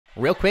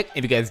Real quick,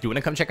 if you guys do want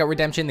to come check out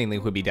Redemption, the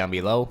link will be down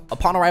below.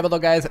 Upon arrival though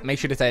guys, make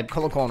sure to type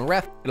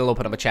 :ref, it'll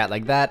open up a chat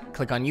like that,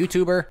 click on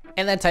YouTuber,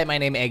 and then type my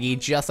name Eggy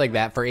just like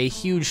that for a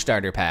huge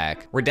starter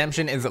pack.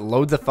 Redemption is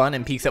loads of fun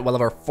and peaks at well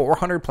over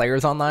 400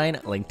 players online,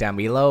 link down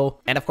below.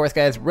 And of course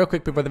guys, real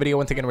quick before the video,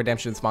 once again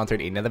Redemption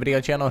sponsored another video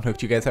channel and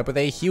hooked you guys up with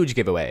a huge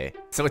giveaway.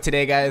 So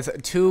today guys,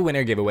 2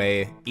 winner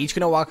giveaway, each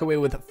gonna walk away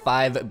with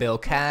 5 bill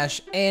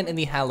cash, and in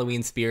the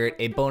Halloween spirit,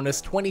 a bonus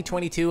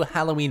 2022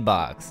 Halloween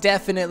box.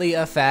 Definitely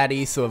a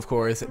fatty, so of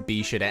course,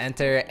 be sure to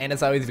enter, and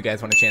as always, if you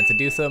guys want a chance to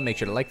do so, make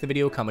sure to like the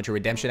video, comment your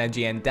redemption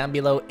IGN down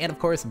below, and of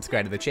course,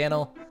 subscribe to the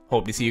channel.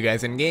 Hope to see you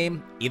guys in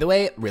game. Either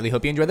way, really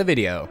hope you enjoy the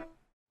video.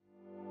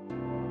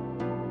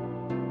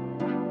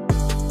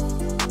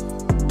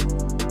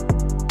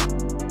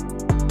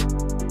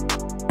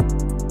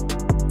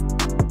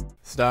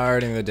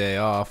 Starting the day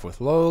off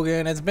with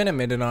Logan. It's been a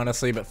minute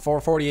honestly, but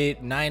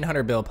 448,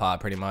 900 bill pot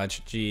pretty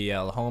much.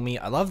 GL homie.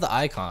 I love the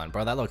icon,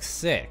 bro. That looks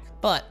sick.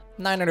 But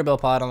 900 bill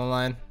pot on the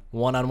line.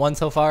 1-on-1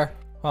 so far.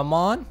 Come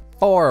on.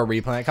 4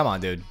 replant. Come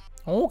on, dude.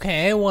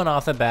 Okay, 1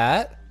 off the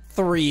bat.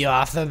 3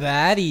 off the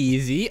bat.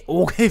 Easy.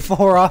 Okay,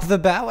 4 off the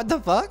bat. What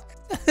the fuck?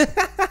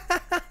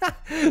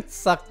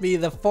 Suck me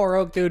the 4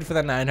 oak dude for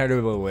the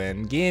 900 bill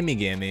win.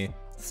 Gimme.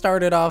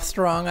 Started off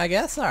strong, I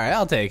guess. Alright,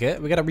 I'll take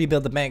it. We gotta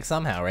rebuild the bank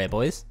somehow, right,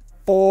 boys?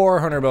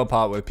 400 bill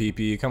pot with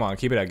PP. Come on,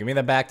 keep it up. Give me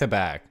the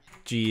back-to-back.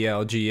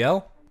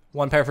 GL.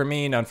 1 pair for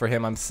me, none for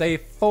him. I'm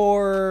safe.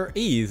 4.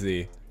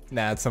 Easy.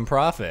 That's some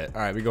profit.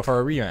 All right, we go for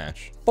a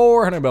rematch.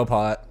 400 bill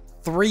pot.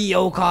 3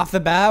 oak off the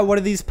bat. What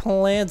are these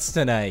plants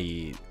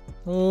tonight?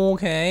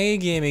 Okay,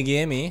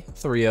 gimme.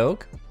 3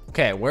 oak.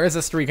 Okay, where's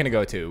the streak gonna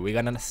go to? We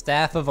got a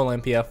Staff of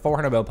Olympia,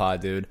 400 bill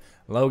pot, dude.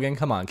 Logan,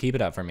 come on, keep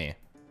it up for me.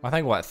 I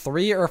think, what,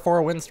 3 or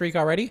 4 win streak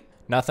already?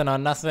 Nothing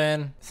on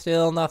nothing.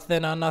 Still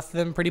nothing on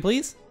nothing, pretty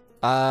please?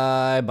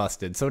 I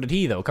busted. So did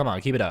he, though. Come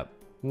on, keep it up.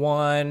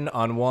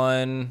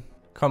 1-on-1.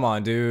 Come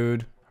on,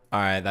 dude. All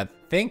right, I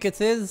think it's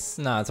his.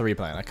 No, it's a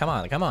replant. Come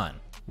on.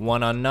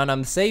 1 on none,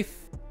 I'm safe.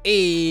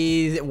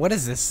 Easy. What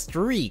is this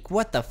streak?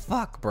 What the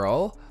fuck,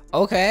 bro?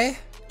 Okay.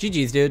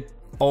 GG's, dude.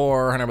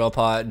 400 bill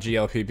pot,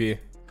 GLPP.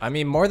 I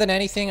mean, more than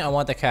anything, I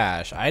want the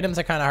cash. Items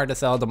are kind of hard to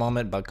sell at the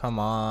moment, but come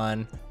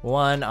on.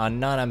 1 on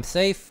none, I'm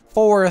safe.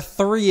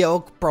 4-3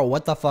 oak. Bro,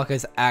 what the fuck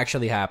is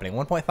actually happening?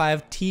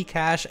 1.5 T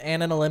cash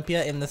and an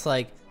Olympia in this,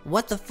 like,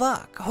 what the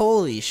fuck?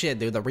 Holy shit,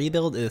 dude. The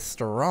rebuild is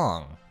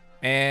strong.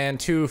 And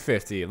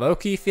 250.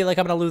 Low-key feel like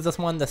I'm gonna lose this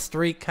one. The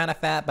streak kind of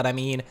fat, but I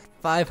mean,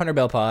 500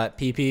 bill pot,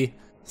 PP.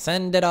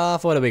 Send it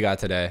off. What do we got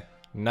today?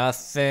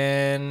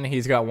 Nothing.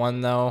 He's got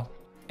 1 though.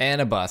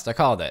 And a bust. I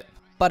called it.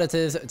 But it's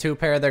his 2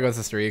 pair. There goes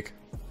the streak.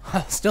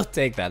 I'll still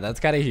take that.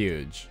 That's kind of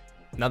huge.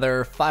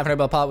 Another 500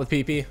 bill pot with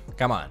PP.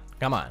 Come on.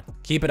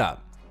 Keep it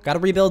up. Gotta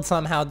rebuild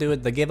somehow,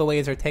 dude. The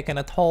giveaways are taking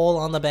a toll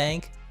on the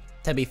bank.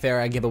 To be fair,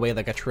 I give away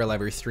like a trill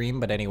every stream,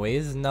 but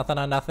anyways, nothing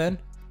on nothing.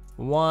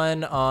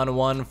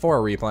 1-on-1 for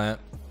a replant.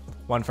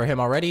 1 for him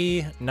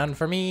already. None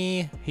for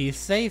me. He's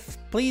safe,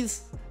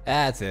 please.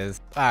 That's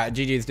his. Alright,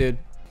 GG's, dude.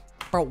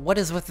 Bro, what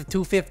is with the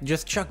 250?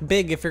 Just chuck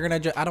big if you're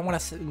gonna. I don't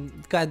want to.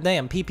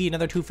 Goddamn, PP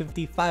another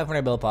 250,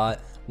 500 bill pot.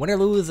 Win or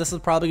lose, this is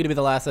probably gonna be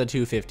the last of the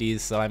 250s.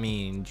 So I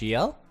mean,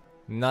 GL.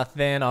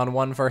 Nothing on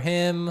 1 for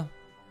him.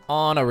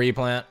 On a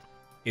replant.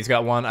 He's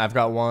got 1. I've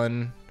got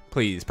 1.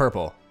 Please,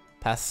 purple.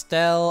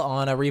 Pastel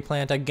on a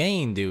replant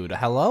again, dude.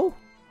 Hello?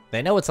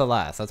 They know it's the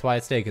last. That's why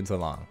it's taking so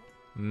long.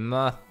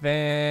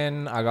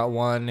 Nothing. I got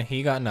 1.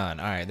 He got none.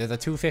 All right, there's a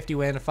 250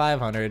 win,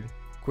 500.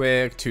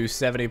 Quick,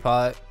 270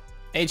 pot.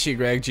 HG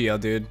Greg, GL,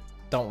 dude.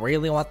 Don't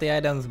really want the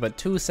items, but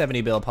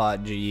 270 bill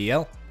pot,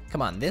 GL.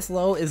 Come on, this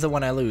low is the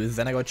one I lose.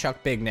 Then I go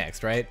chuck big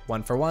next, right?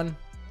 1 for 1.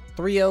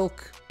 3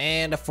 oak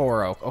and a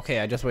 4 oak. Okay,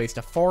 I just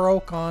wasted a 4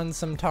 oak on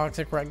some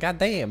toxic. God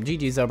damn,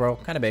 GG's though, bro.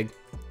 Kind of big.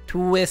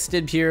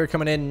 Twisted Pure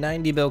coming in,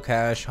 90 bill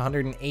cash,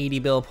 180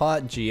 bill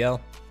pot, GL.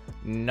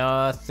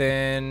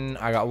 Nothing.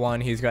 I got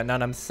 1. He's got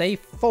none. I'm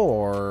safe.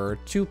 4.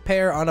 2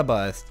 pair on a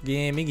bust.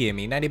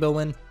 Gimme. 90 bill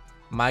win.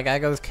 My guy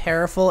goes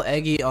careful.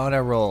 Eggy on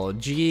a roll.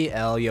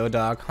 GL, yo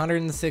doc.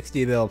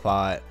 160 bill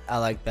pot. I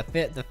like the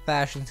fit, the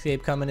fashion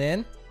scape coming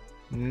in.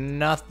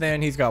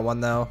 Nothing. He's got 1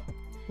 though.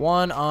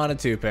 1 on a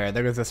 2 pair.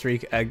 There goes the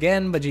streak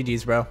again, but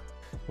GG's, bro.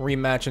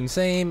 Rematch and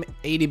same.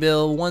 80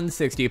 bill,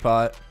 160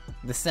 pot.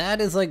 The sad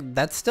is, like,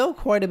 that's still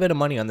quite a bit of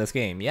money on this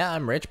game. Yeah,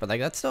 I'm rich, but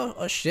like that's still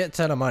a shit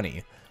ton of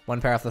money. 1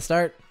 pair off the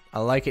start. I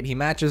like it. He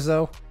matches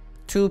though.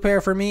 2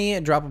 pair for me.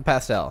 Drop a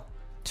pastel.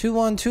 2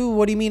 on 2.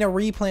 What do you mean a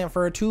replant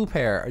for a 2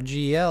 pair? A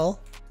GL.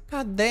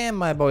 God damn,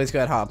 my boy's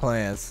got hot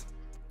plants.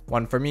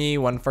 1 for me.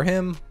 1 for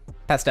him.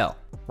 Pastel.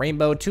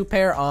 Rainbow. 2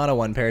 pair on a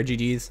 1 pair.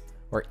 GG's.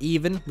 We're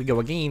even. We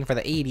go again for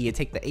the 80. You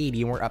take the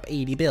 80 and we're up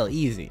 80 bill.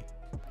 Easy.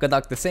 Good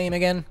luck the same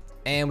again.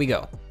 And we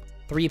go.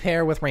 3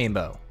 pair with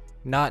rainbow.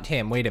 Not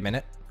him. Wait a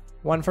minute.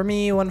 1 for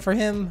me. 1 for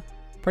him.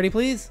 Pretty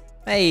please.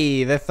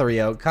 Hey, the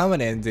 3-0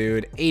 coming in,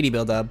 dude. 80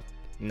 bill dub.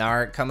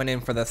 Narc coming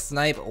in for the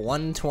snipe.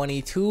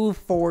 120,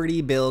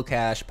 240 bill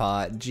cash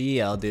pot.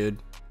 GL,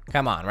 dude.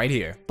 Come on, right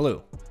here.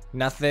 Blue.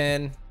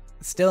 Nothing.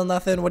 Still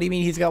nothing. What do you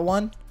mean he's got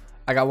 1?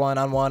 I got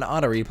 1-on-1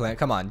 auto replant.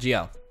 Come on,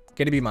 GL.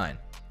 Gonna be mine.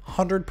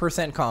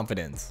 100%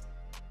 confidence.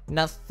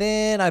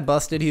 Nothing. I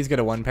busted. He's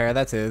gonna one pair.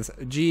 That's his.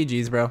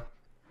 GG's, bro.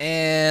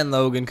 And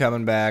Logan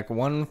coming back.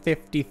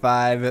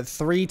 155,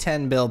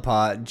 310 bill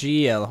pot.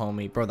 GL,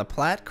 homie. Bro, the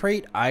plat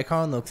crate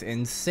icon looks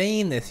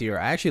insane this year.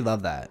 I actually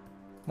love that.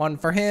 One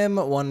for him,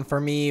 one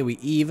for me. We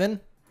even.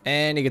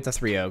 And he gets a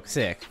 3 oak.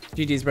 Sick.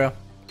 GG's, bro.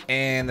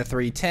 And the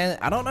 310.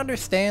 I don't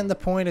understand the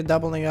point of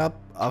doubling up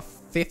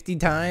 50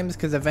 times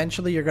because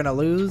eventually you're gonna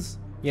lose.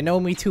 You know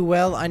me too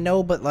well, I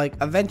know, but like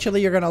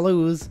eventually you're gonna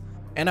lose.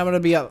 And I'm gonna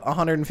be up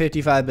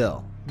 155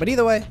 bill. But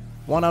either way,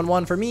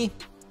 1-on-1 for me.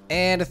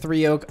 And a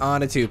 3 oak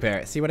on a 2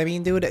 pair. See what I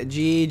mean, dude?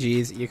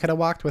 GG's. You could have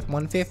walked with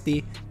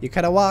 150. You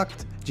could have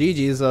walked.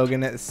 GG's,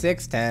 Logan at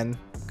 610.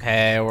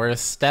 Okay, we're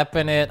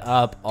stepping it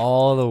up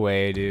all the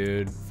way,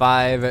 dude.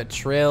 5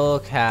 trill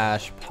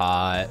cash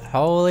pot.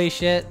 Holy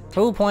shit.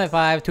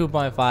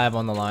 2.5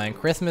 on the line.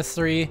 Christmas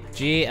 3.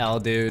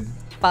 GL, dude.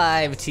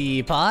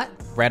 5T pot.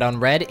 Red on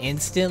red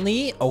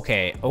instantly.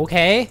 Okay,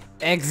 okay.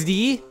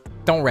 XD.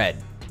 Don't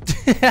red.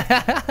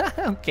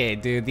 Okay,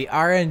 dude. The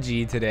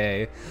RNG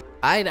today.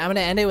 I'm gonna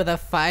end it with a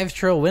 5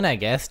 trill win, I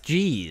guess.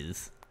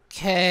 Jeez.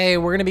 Okay,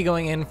 we're gonna be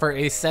going in for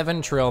a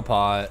 7 trill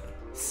pot.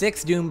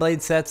 6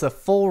 Doomblade sets, a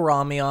full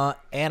Ramia,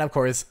 and of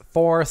course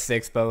 4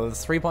 6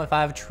 bows.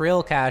 3.5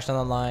 trill cash on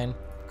the line.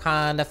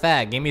 Kinda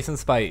fat. Give me some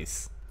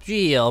spice.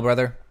 GL,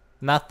 brother.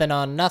 Nothing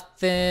on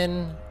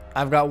nothing.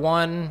 I've got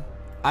 1.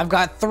 I've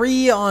got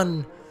 3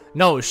 on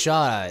no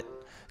shot.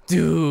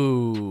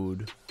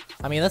 Dude.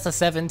 I mean, that's a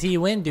 7T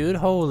win, dude.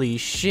 Holy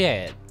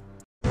shit.